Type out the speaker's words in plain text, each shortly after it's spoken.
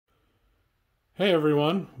Hey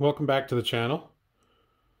everyone, welcome back to the channel.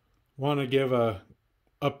 Want to give a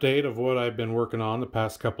update of what I've been working on the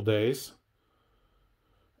past couple days.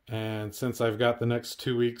 And since I've got the next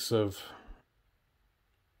 2 weeks of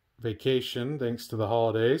vacation thanks to the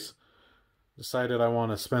holidays, decided I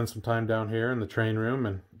want to spend some time down here in the train room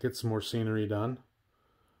and get some more scenery done.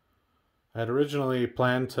 I had originally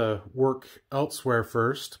planned to work elsewhere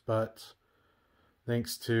first, but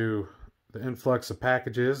thanks to the influx of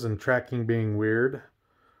packages and tracking being weird,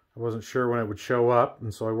 I wasn't sure when it would show up,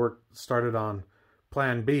 and so I started on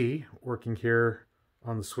plan B, working here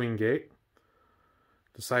on the swing gate.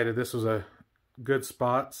 Decided this was a good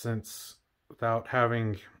spot since without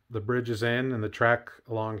having the bridges in and the track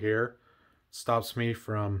along here, stops me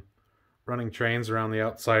from running trains around the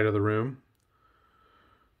outside of the room.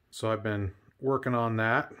 So I've been working on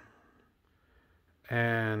that,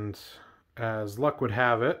 and as luck would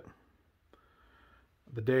have it,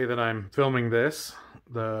 the day that I'm filming this,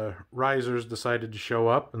 the risers decided to show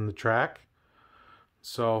up in the track.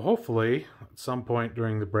 So hopefully at some point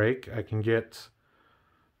during the break I can get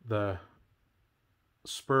the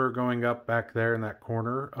spur going up back there in that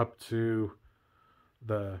corner up to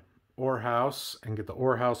the ore house and get the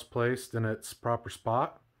ore house placed in its proper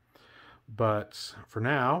spot. But for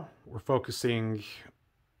now we're focusing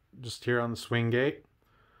just here on the swing gate.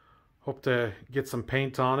 Hope to get some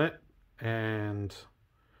paint on it, and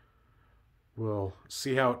we'll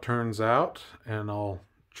see how it turns out, and I'll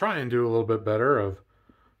try and do a little bit better of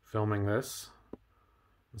filming this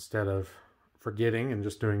instead of forgetting and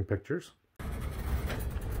just doing pictures.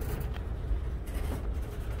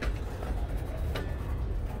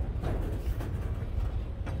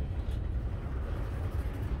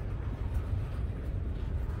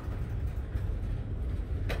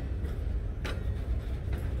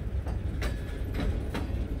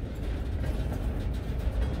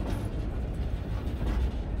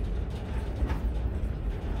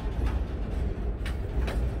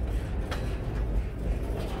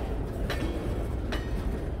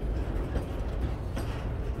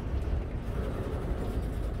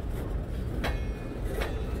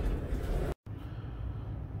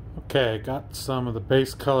 Okay, got some of the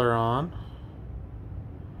base color on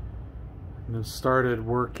and have started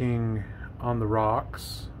working on the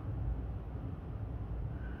rocks,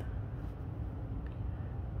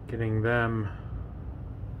 getting them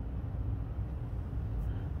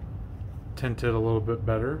tinted a little bit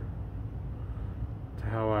better to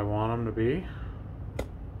how I want them to be.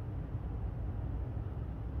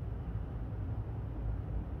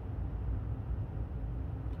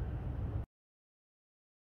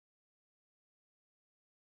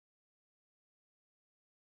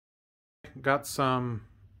 Got some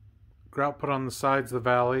grout put on the sides of the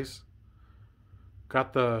valleys.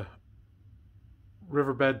 Got the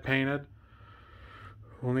riverbed painted.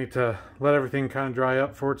 We'll need to let everything kind of dry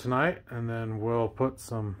up for tonight, and then we'll put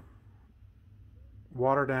some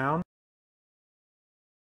water down.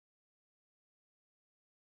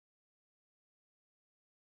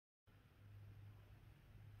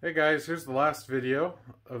 Hey guys, here's the last video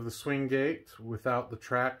of the swing gate without the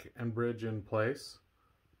track and bridge in place.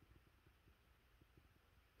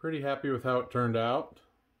 Pretty happy with how it turned out,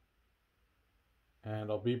 and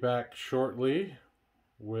I'll be back shortly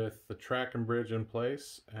with the track and bridge in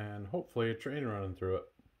place and hopefully a train running through it.